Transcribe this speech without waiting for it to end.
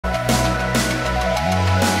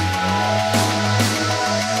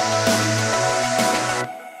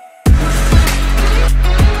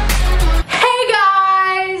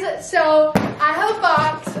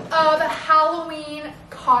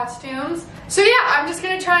So yeah, I'm just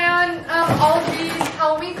gonna try on all of these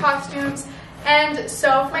Halloween costumes. And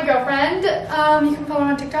so my girlfriend, you can follow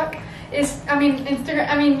her on TikTok, YouTube,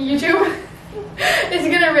 is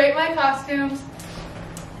gonna rate my costumes.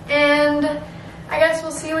 And I guess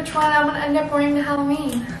we'll see which one I'm gonna end up wearing to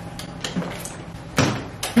Halloween.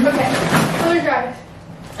 Okay, color drive.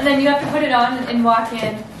 And then you have to put it on and walk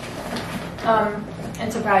in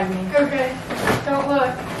and surprise me. Okay, don't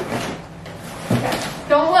look. Okay,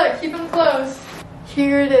 don't look, keep them closed.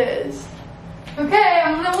 Here it is. Okay,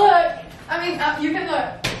 I'm gonna look. You can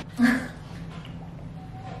look.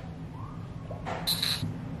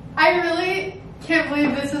 I really can't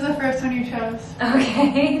believe this is the first one you chose.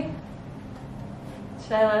 Okay.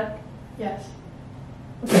 Should I look? Yes.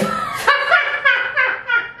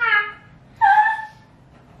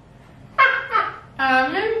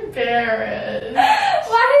 I'm embarrassed.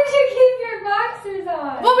 Why did you keep your boxers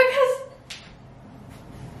on? Well, because...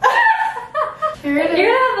 Here it is. You're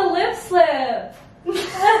gonna have a lip slip.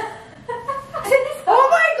 Oh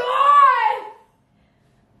my god!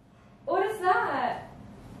 What is that?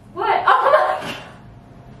 What? Oh my god!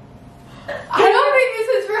 I don't think this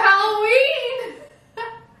is for Halloween!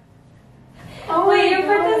 Oh wait, you my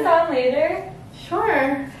put god. this on later? Sure.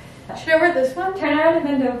 Should I wear this one? Turn around and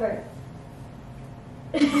bend over.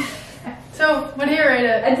 So, what do you rate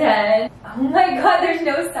it? A 10. Oh my god, there's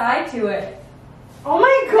no side to it. Oh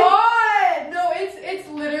my god! No, it's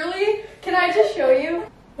literally... Can I just show you?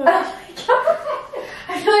 Oh my god.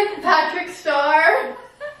 I feel like Patrick Star.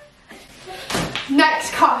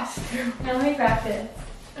 Next costume. Now let me practice.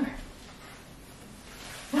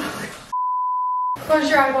 Close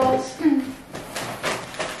your eyeballs.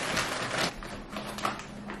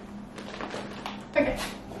 Okay.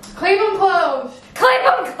 Claim them closed. Claim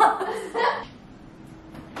them closed.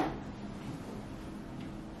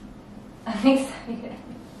 I'm excited.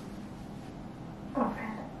 Okay.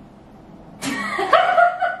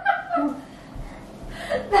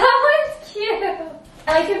 That one's cute. I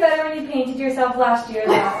like it better when you painted yourself last year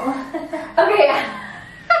though. Okay.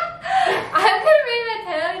 I'm gonna rate it a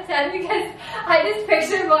 10 out of 10 because I just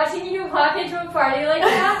pictured watching you walk into a party like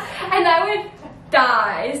that and I would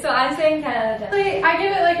die. So I'm saying 10 out of 10. I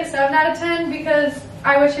give it like a 7 out of 10 because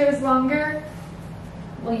I wish it was longer.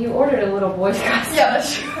 Well, you ordered a little boy's costume. Yeah,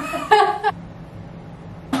 that's true.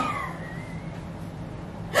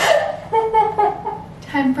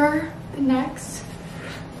 Time for the next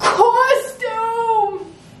costume!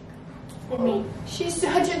 Me. She's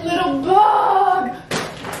such a little bug!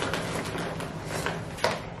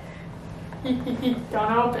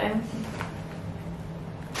 Don't open.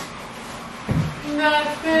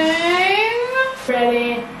 Nothing.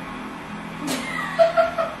 Ready.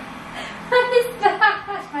 What is that?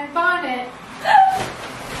 My bonnet.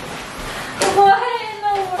 What in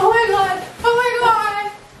the world? Oh my god! Oh my god!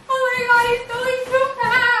 Oh my god, he's going so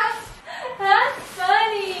fast! That's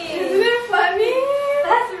funny. Isn't it funny?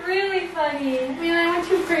 That's really funny. Man, I went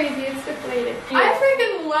too crazy. It's deflated. I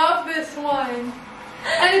freaking love this one.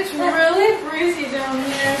 And it's really breezy down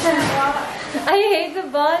here. I hate the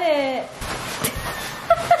bonnet.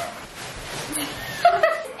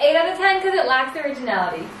 8 out of 10 because it lacks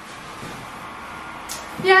originality.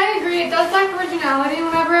 Yeah, I agree. It does lack originality.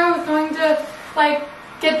 Whenever I was going to like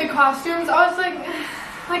get the costumes, I was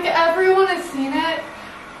like everyone has seen it,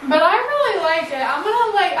 but I really like it. I'm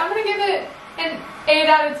gonna give it an 8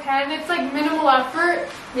 out of 10. It's like minimal effort,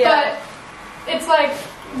 but it's like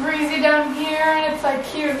breezy down here and it's like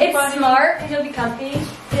cute. It's funny. smart because you'll be comfy.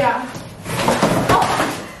 Yeah. Oh.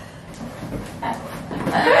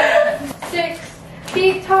 6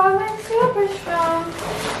 feet tall and super strong.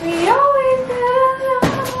 We always get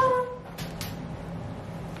along.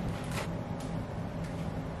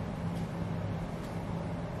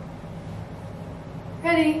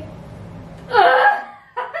 Ready?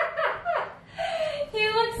 You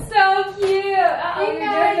look so cute. Uh-oh, Hey, you're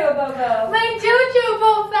guys. Jojo Bobo. My Jojo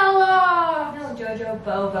Bo fella. No, Jojo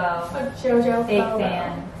Bobo. A Jojo Big Bobo.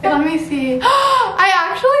 fan. Let me see. I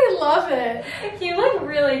actually love it. You look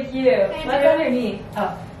really cute. I What's do. underneath?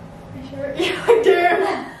 Oh. Sure. Yeah, I do.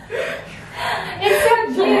 It's so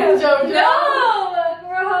cute. Jojo. No!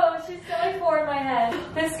 Gross. She's so like 4 in my head.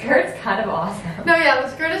 This skirt's kind of awesome. No, yeah, the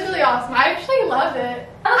skirt is really awesome. I actually love it.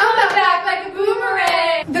 I'm the back like a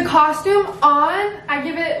boomerang. The costume on, I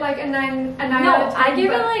give it like a 9 No, out of 10. I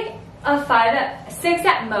give it like a 6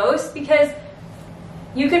 at most because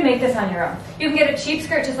you could make this on your own. You can get a cheap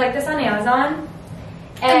skirt just like this on Amazon.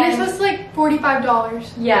 And this was like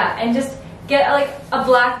 $45. Yeah, and just get like a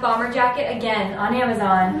black bomber jacket again on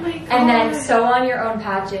Amazon. Oh my God. And then sew on your own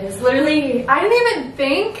patches. Literally, I didn't even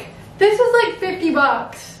think. This was like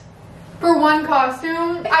 $50. for one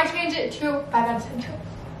costume. I changed it to 5 out of 10 too.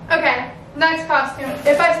 Okay, next costume.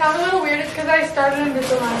 If I sound a little weird, it's because I started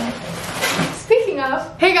Invisalign. Speaking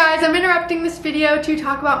of, hey guys, I'm interrupting this video to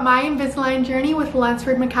talk about my Invisalign journey with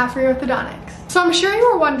Lunsford McCaffrey Orthodontics. So I'm sure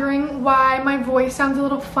you were wondering why my voice sounds a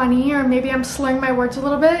little funny, or maybe I'm slurring my words a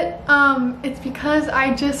little bit. It's because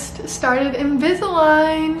I just started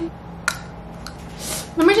Invisalign.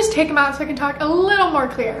 Let me just take them out so I can talk a little more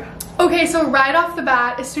clear. Okay, so right off the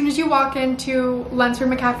bat, as soon as you walk into Lunsford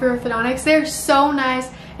McCaffrey Orthodontics, they're so nice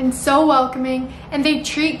and so welcoming, and they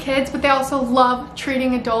treat kids, but they also love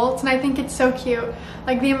treating adults, and I think it's so cute.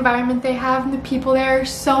 Like the environment they have and the people there are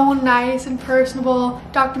so nice and personable.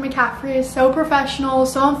 Dr. McCaffrey is so professional,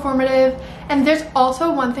 so informative, and there's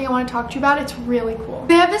also one thing I want to talk to you about. It's really cool.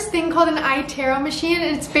 They have this thing called an iTero machine,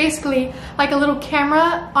 and it's basically like a little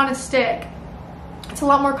camera on a stick. It's a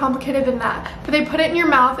lot more complicated than that, but they put it in your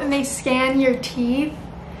mouth and they scan your teeth,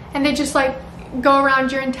 and they just like go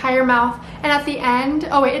around your entire mouth, and at the end,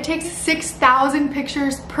 oh wait, it takes 6,000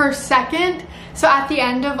 pictures per second, so at the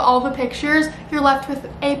end of all the pictures you're left with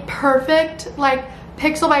a perfect, like,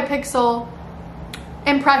 pixel by pixel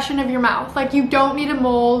impression of your mouth. Like, you don't need a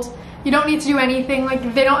mold, you don't need to do anything.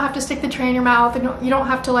 Like, they don't have to stick the tray in your mouth, and you don't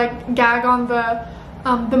have to like gag on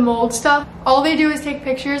the mold stuff. All they do is take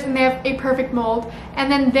pictures and they have a perfect mold, and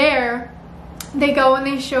then there they go and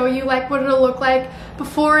they show you like what it'll look like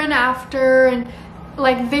before and after, and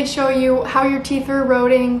like they show you how your teeth are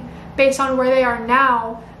eroding based on where they are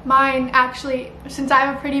now. Mine actually, since I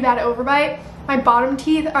have a pretty bad overbite, my bottom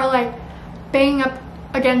teeth are like banging up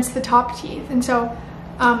against the top teeth, and so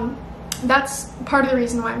that's part of the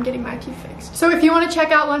reason why I'm getting my teeth fixed. So if you want to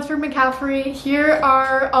check out Lunsford McCaffrey, here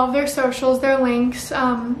are all of their socials, their links.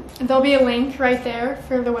 There'll be a link right there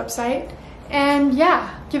for the website. And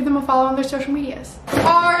yeah, give them a follow on their social medias.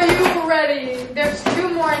 Are you ready? There's 2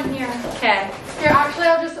 more in here. Okay. Here, actually,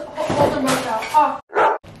 I'll just hold them both out. Oh.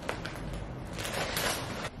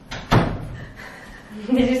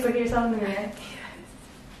 Did you just look at yourself in the mirror?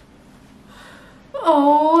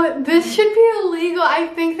 Oh, this should be illegal. I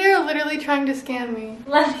think they're literally trying to scan me.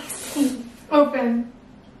 Let me see. Open.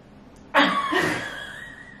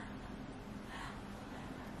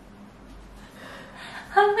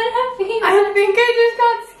 I think I just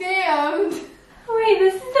got scammed. Wait,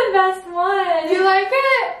 this is the best one. Do you like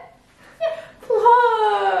it?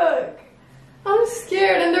 Look. I'm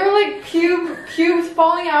scared, and there were like cubes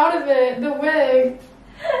falling out of it, the wig.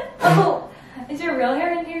 Oh, is your real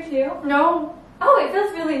hair in here too? No. Oh, it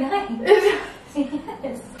feels really nice. Yes.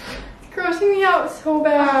 It's grossing me out so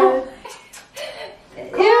bad. Oh.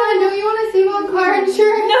 Come on, don't you want to see my car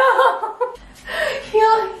insurance? No. You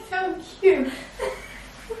look so cute.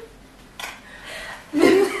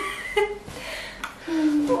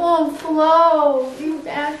 Oh, Flo, you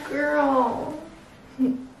bad girl.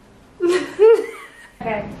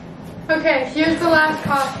 Okay. Okay, here's the last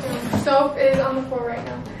costume. Soap is on the floor right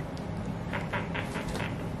now.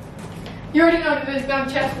 You already know what it is, don't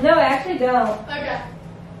you? No, I actually don't. Okay.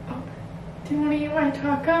 Do you want to eat my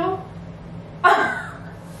taco?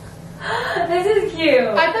 This is cute.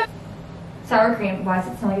 I thought Sour cream. Why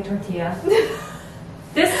does it smell like a tortilla?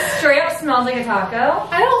 This straight up smells like a taco.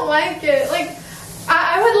 I don't like it. Like,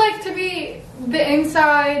 I would like to be the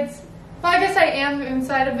insides. Well, I guess I am the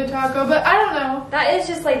inside of the taco, but I don't know. That is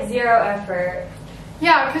just like 0 effort.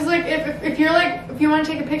 Yeah, because like if you're like, if you want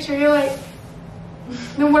to take a picture, you're like,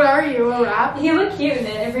 then what are you, a wrap? You look cute in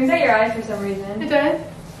it. It brings out your eyes for some reason. It does?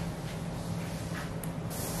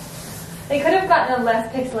 They could have gotten a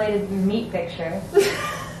less pixelated meat picture.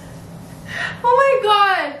 Oh my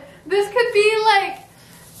god, this could be like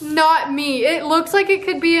not me. It looks like it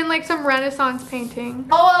could be in like some Renaissance painting.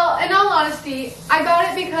 Oh well, in all honesty, I got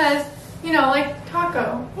it because, you know, like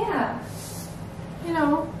taco. Yeah. You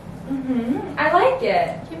know. I like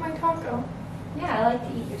it. Keep my taco. Yeah, I like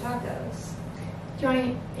to eat your tacos. Do you want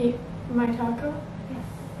to eat my taco?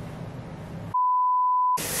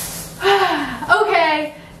 Yeah.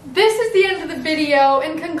 Okay, this is the end of the video.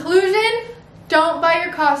 In conclusion, don't buy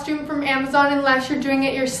your costume from Amazon unless you're doing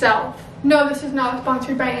it yourself. No, this is not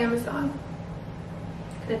sponsored by Amazon.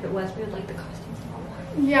 But if it was, we would like the costumes a lot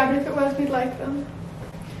more. Yeah, but if it was, we'd like them.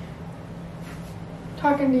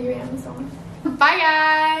 Talking to you, Amazon. Bye,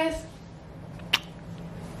 guys.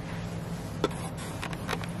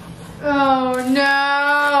 Oh,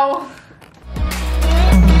 no.